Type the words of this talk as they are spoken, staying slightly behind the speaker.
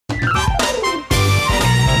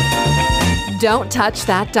Don't touch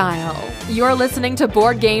that dial. You're listening to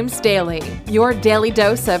Board Games Daily, your daily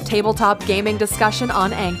dose of tabletop gaming discussion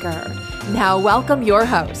on Anchor. Now welcome your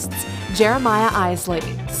hosts, Jeremiah Isley,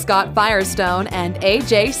 Scott Firestone, and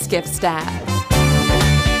AJ Skifstad.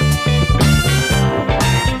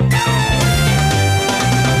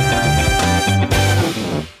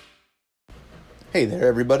 Hey there,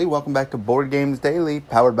 everybody. Welcome back to Board Games Daily,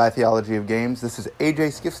 powered by Theology of Games. This is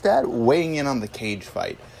AJ Skifstad weighing in on the cage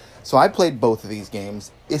fight. So I played both of these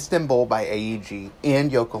games, Istanbul by AEG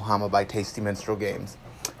and Yokohama by Tasty Minstrel Games.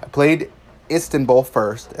 I played Istanbul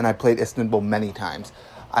first, and I played Istanbul many times.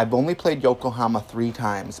 I've only played Yokohama 3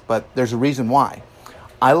 times, but there's a reason why.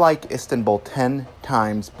 I like Istanbul 10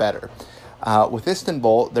 times better. With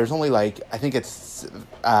Istanbul, there's only I think it's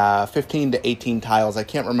 15 to 18 tiles. I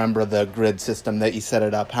can't remember the grid system that you set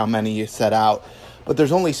it up, how many you set out. But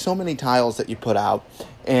there's only so many tiles that you put out,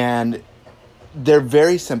 and they're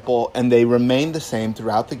very simple, and they remain the same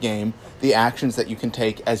throughout the game, the actions that you can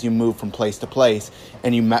take as you move from place to place,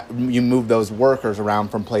 and you move those workers around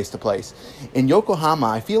from place to place. In Yokohama,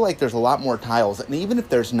 I feel like there's a lot more tiles, and even if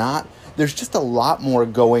there's not, there's just a lot more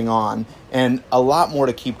going on, and a lot more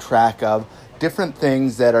to keep track of, different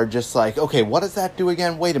things that are just like, okay, what does that do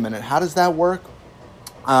again? Wait a minute, how does that work?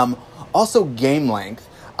 Also, game length.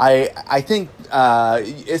 I think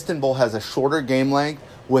Istanbul has a shorter game length,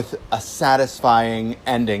 with a satisfying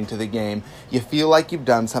ending to the game. You feel like you've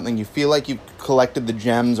done something. You feel like you've collected the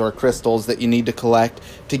gems or crystals that you need to collect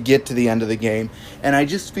to get to the end of the game. And I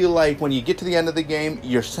just feel like when you get to the end of the game,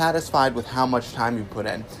 you're satisfied with how much time you put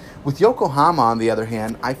in. With Yokohama, on the other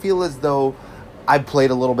hand, I feel as though I've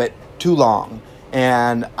played a little bit too long.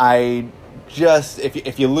 And I just,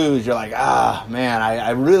 if you lose, you're like, man,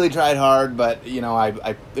 I really tried hard, but,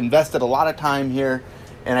 I invested a lot of time here,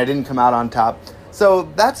 and I didn't come out on top.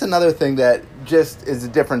 So that's another thing that just is a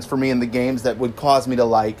difference for me in the games that would cause me to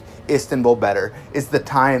like Istanbul better, is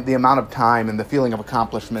the amount of time and the feeling of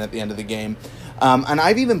accomplishment at the end of the game. And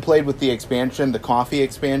I've even played with the expansion, the coffee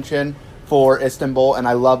expansion for Istanbul, and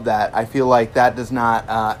I love that. I feel like that does not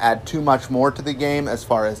add too much more to the game as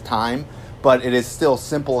far as time, but it is still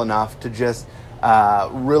simple enough to just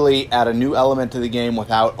really add a new element to the game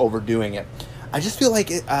without overdoing it. I just feel like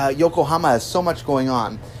Yokohama has so much going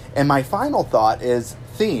on. And my final thought is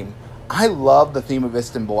theme. I love the theme of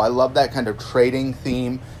Istanbul. I love that kind of trading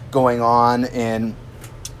theme going on in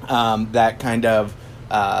that kind of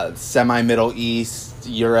semi-Middle East,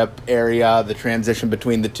 Europe area, the transition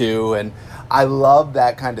between the two. And I love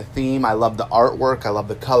that kind of theme. I love the artwork. I love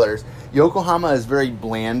the colors. Yokohama is very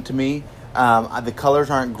bland to me. The colors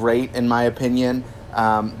aren't great, in my opinion.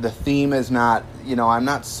 The theme is not, I'm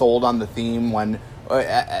not sold on the theme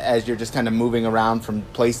as you're just kind of moving around from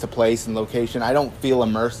place to place and location. I don't feel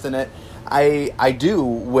immersed in it. I do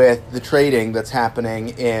with the trading that's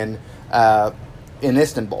happening in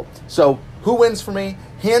Istanbul. So who wins for me?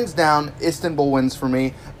 Hands down, Istanbul wins for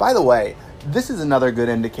me. By the way, this is another good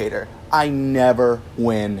indicator. I never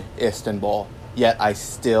win Istanbul, yet I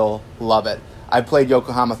still love it. I've played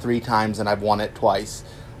Yokohama 3 times and I've won it twice.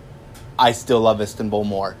 I still love Istanbul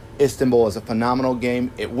more. Istanbul is a phenomenal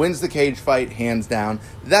game. It wins the cage fight, hands down.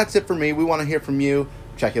 That's it for me. We want to hear from you.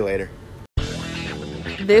 Check you later.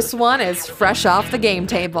 This one is fresh off the game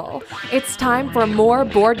table. It's time for more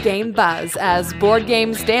board game buzz as Board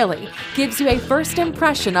Games Daily gives you a first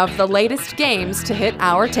impression of the latest games to hit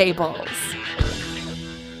our tables.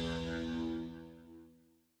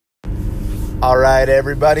 All right,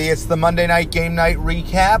 everybody. It's the Monday Night Game Night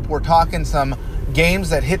recap. We're talking some games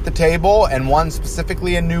that hit the table, and one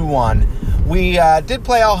specifically a new one. We did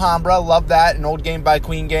play Alhambra, love that, an old game by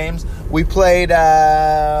Queen Games. We played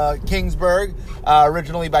Kingsburg,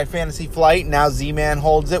 originally by Fantasy Flight. Now Z-Man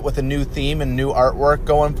holds it with a new theme and new artwork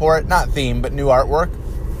going for it. Not theme, but new artwork.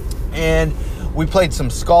 And we played some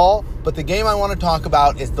Skull, but the game I want to talk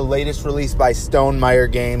about is the latest release by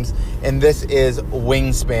Stonemaier Games, and this is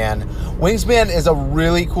Wingspan. Wingspan is a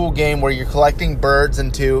really cool game where you're collecting birds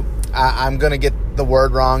into, I'm going to get the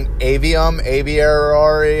word wrong, aviarium.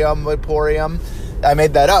 I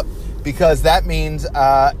made that up because that means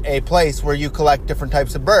a place where you collect different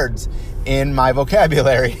types of birds in my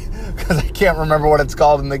vocabulary, because I can't remember what it's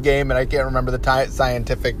called in the game and I can't remember the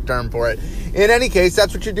scientific term for it. In any case,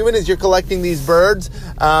 that's what you're doing, is you're collecting these birds.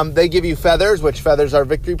 They give you feathers, which feathers are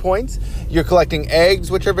victory points. You're collecting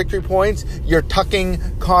eggs, which are victory points. You're tucking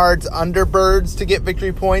cards under birds to get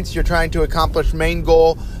victory points. You're trying to accomplish main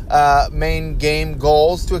game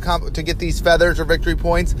goals to get these feathers or victory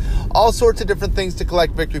points. All sorts of different things to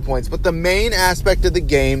collect victory points. But the main aspect of the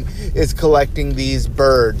game is collecting these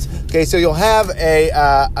birds. Okay, so you'll have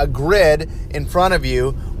a grid in front of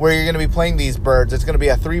you where you're going to be playing these birds. It's going to be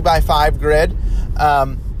a 3x5 grid.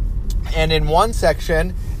 And in one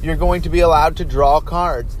section, you're going to be allowed to draw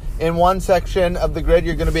cards. In one section of the grid,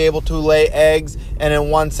 you're going to be able to lay eggs. And in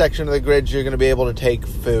one section of the grid, you're going to be able to take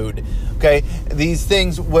food. Okay, these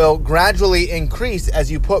things will gradually increase as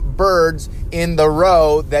you put birds in the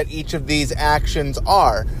row that each of these actions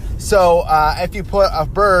are. So if you put a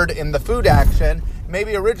bird in the food action,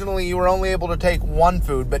 maybe originally you were only able to take one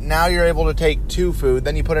food, but now you're able to take 2 food.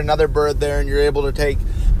 Then you put another bird there and you're able to take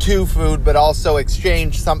 2 food, but also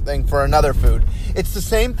exchange something for another food. It's the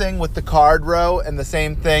same thing with the card row and the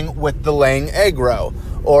same thing with the laying egg row.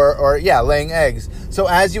 Laying eggs. So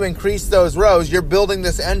as you increase those rows, you're building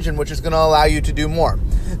this engine, which is going to allow you to do more.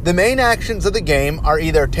 The main actions of the game are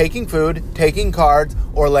either taking food, taking cards,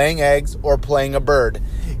 or laying eggs, or playing a bird.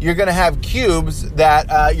 You're going to have cubes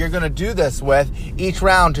that you're going to do this with each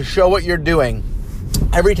round to show what you're doing.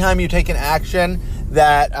 Every time you take an action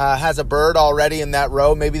that has a bird already in that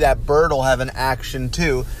row, maybe that bird will have an action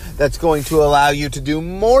too that's going to allow you to do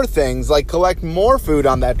more things, like collect more food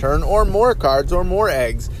on that turn, or more cards, or more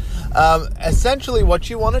eggs. Essentially, what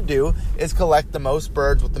you want to do is collect the most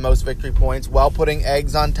birds with the most victory points while putting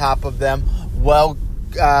eggs on top of them, while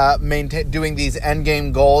doing these end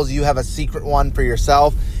game goals. You have a secret one for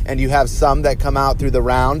yourself, and you have some that come out through the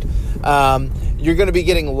round. You're going to be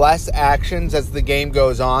getting less actions as the game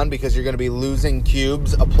goes on because you're going to be losing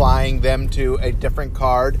cubes, applying them to a different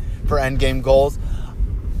card for end game goals.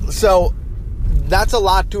 So that's a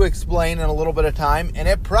lot to explain in a little bit of time, and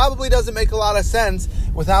it probably doesn't make a lot of sense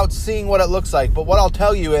without seeing what it looks like. But what I'll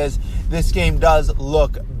tell you is this game does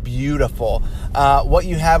look beautiful. What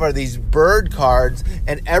you have are these bird cards,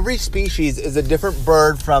 and every species is a different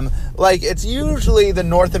bird from, like, it's usually the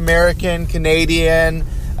North American, Canadian,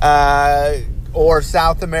 or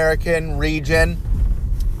South American region.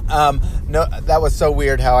 No, that was so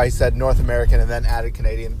weird how I said North American and then added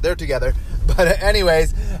Canadian. They're together. But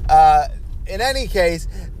anyways, in any case,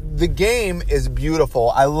 the game is beautiful.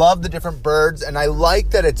 I love the different birds, and I like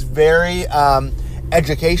that it's very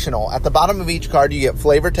educational. At the bottom of each card, you get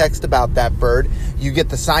flavor text about that bird. You get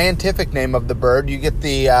the scientific name of the bird. You get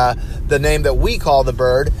the name that we call the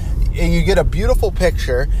bird. And you get a beautiful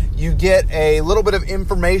picture. You get a little bit of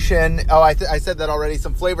information. Oh, I said that already.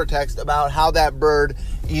 Some flavor text about how that bird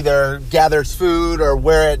either gathers food or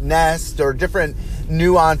where it nests, or different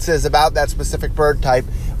nuances about that specific bird type.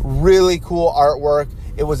 Really cool artwork.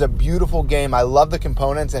 It was a beautiful game. I love the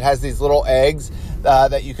components. It has these little eggs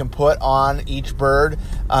that you can put on each bird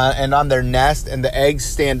and on their nest, and the eggs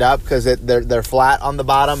stand up because they're flat on the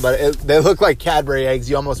bottom, but they look like Cadbury eggs.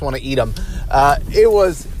 You almost want to eat them. It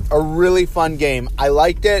was a really fun game. I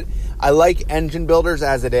liked it. I like engine builders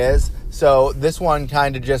as it is, so this one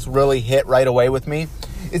kind of just really hit right away with me.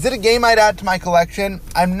 Is it a game I'd add to my collection?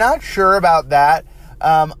 I'm not sure about that.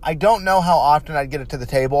 I don't know how often I'd get it to the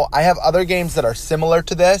table. I have other games that are similar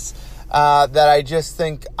to this that I just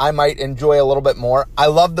think I might enjoy a little bit more. I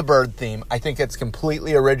love the bird theme. I think it's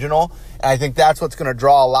completely original, and I think that's what's going to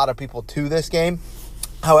draw a lot of people to this game.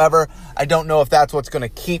 However, I don't know if that's what's going to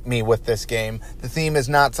keep me with this game. The theme is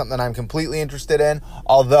not something I'm completely interested in,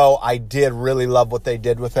 although I did really love what they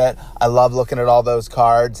did with it. I love looking at all those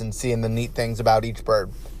cards and seeing the neat things about each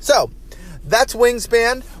bird. So, that's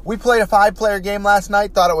Wingspan. We played a 5-player game last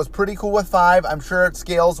night. Thought it was pretty cool with 5. I'm sure it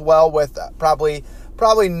scales well with probably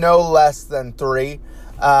no less than 3.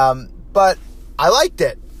 But I liked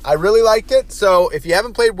it. I really liked it. So if you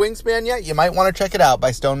haven't played Wingspan yet, you might want to check it out by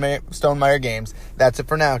Stonemaier Games. That's it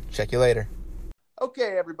for now. Check you later.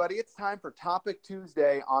 Okay, everybody. It's time for Topic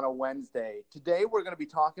Tuesday on a Wednesday. Today we're going to be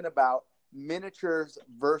talking about miniatures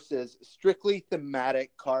versus strictly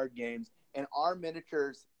thematic card games, and are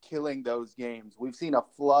miniatures killing those games? We've seen a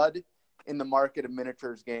flood in the market of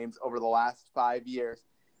miniatures games over the last 5 years,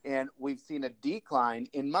 and we've seen a decline,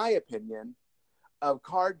 in my opinion, of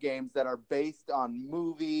card games that are based on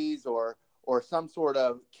movies or some sort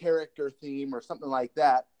of character theme or something like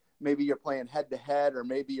that. Maybe you're playing head-to-head, or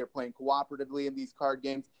maybe you're playing cooperatively in these card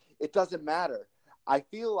games. It doesn't matter. I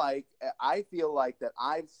feel like that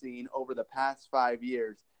I've seen over the past 5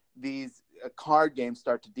 years these card games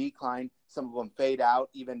start to decline. Some of them fade out,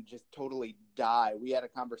 even just totally die. We had a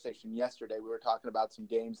conversation yesterday. We were talking about some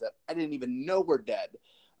games that I didn't even know were dead.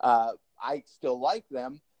 I still like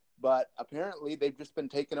them, but apparently they've just been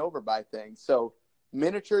taken over by things. So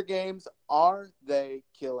miniature games, are they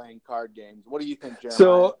killing card games? What do you think, Jeremiah?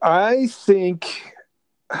 So I think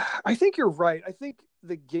you're right. I think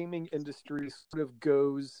the gaming industry sort of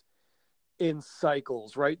goes in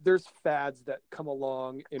cycles, right? There's fads that come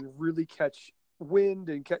along and really catch wind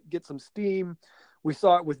and get some steam. We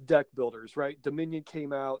saw it with deck builders, right? Dominion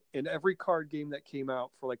came out, and every card game that came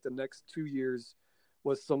out for like the next 2 years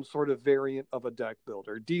was some sort of variant of a deck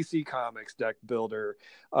builder. DC Comics deck builder,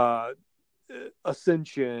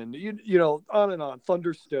 Ascension, you know, on and on.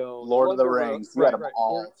 Thunderstone, Lord of the Rings, right,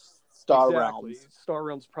 all. Star Realms. Star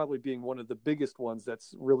Realms probably being one of the biggest ones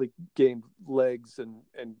that's really gained legs and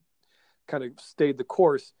kind of stayed the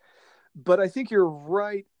course. But I think you're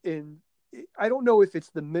right I don't know if it's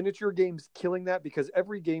the miniature games killing that, because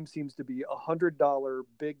every game seems to be $100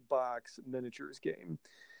 big box miniatures game.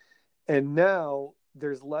 And now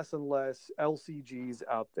there's less and less LCGs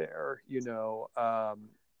out there, you know.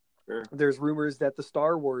 Sure. There's rumors that the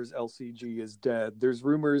Star Wars LCG is dead. There's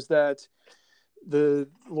rumors that the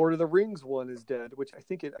Lord of the Rings one is dead, which I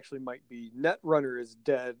think it actually might be. Netrunner is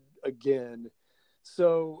dead again.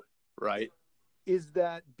 So right. Is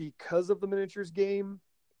that because of the miniatures game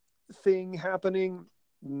thing happening?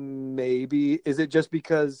 Maybe. Is it just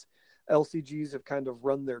because LCGs have kind of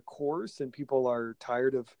run their course and people are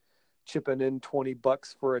tired of chipping in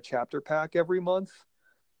 $20 for a chapter pack every month?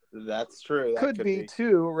 That's true. That could be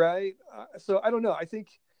too, right? So I don't know.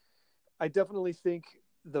 I definitely think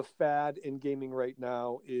the fad in gaming right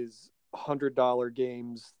now is $100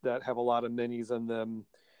 games that have a lot of minis in them,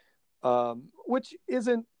 which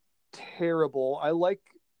isn't terrible. I like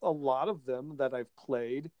a lot of them that I've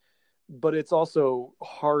played, but it's also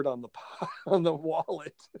hard on the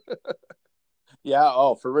wallet. Yeah,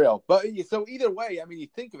 oh, for real. But so either way, I mean, you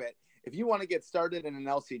think of it, if you want to get started in an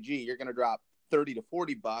LCG, you're going to drop $30 to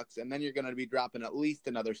 $40, and then you're going to be dropping at least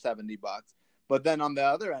another $70. But then on the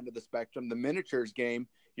other end of the spectrum, the miniatures game,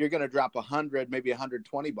 you're going to drop $100, maybe $120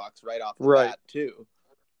 right off the bat too.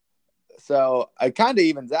 So it kind of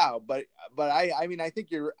evens out. But I mean, I think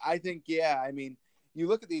yeah. I mean, you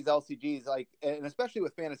look at these LCGs, like, and especially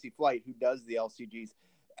with Fantasy Flight, who does the LCGs.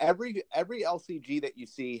 Every LCG that you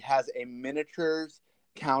see has a miniatures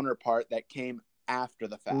counterpart that came after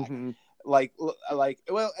the fact. Mm-hmm. Like,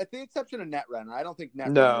 well, at the exception of Netrunner, I don't think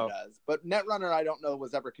Netrunner does. But Netrunner, I don't know,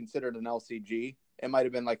 was ever considered an LCG. It might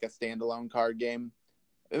have been like a standalone card game.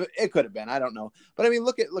 It could have been. I don't know. But I mean,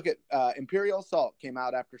 look at Imperial Assault came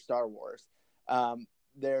out after Star Wars.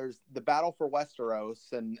 There's the Battle for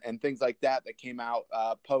Westeros and things like that came out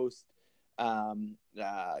post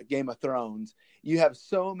Game of Thrones. You have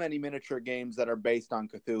so many miniature games that are based on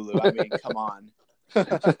Cthulhu. I mean, come on.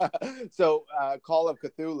 So Call of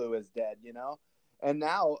Cthulhu is dead, you know? And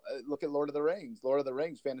now look at Lord of the Rings. Lord of the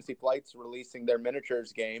Rings, Fantasy Flight's releasing their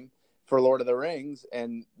miniatures game for Lord of the Rings,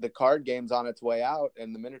 and the card game's on its way out,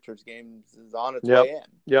 and the miniatures game is on its way in.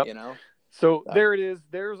 Yep. You know? So there it is.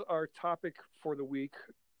 There's our topic for the week.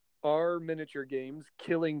 Are miniature games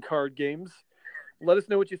killing card games? Let us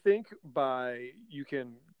know what you think you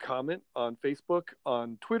can comment on Facebook,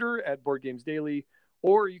 on Twitter at Board Games Daily,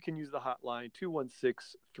 or you can use the hotline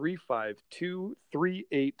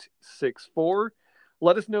 216-352-3864.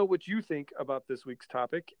 Let us know what you think about this week's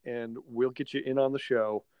topic, and we'll get you in on the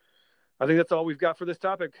show. I think that's all we've got for this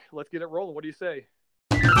topic. Let's get it rolling. What do you say?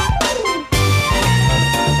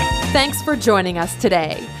 Thanks for joining us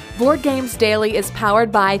today. Board Games Daily is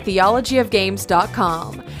powered by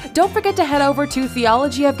theologyofgames.com. Don't forget to head over to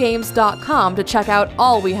theologyofgames.com to check out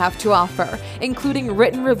all we have to offer, including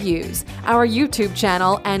written reviews, our YouTube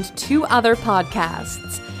channel, and 2 other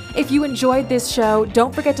podcasts. If you enjoyed this show,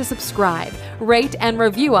 don't forget to subscribe, rate, and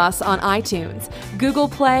review us on iTunes, Google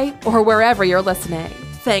Play, or wherever you're listening.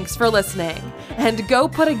 Thanks for listening, and go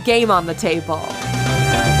put a game on the table.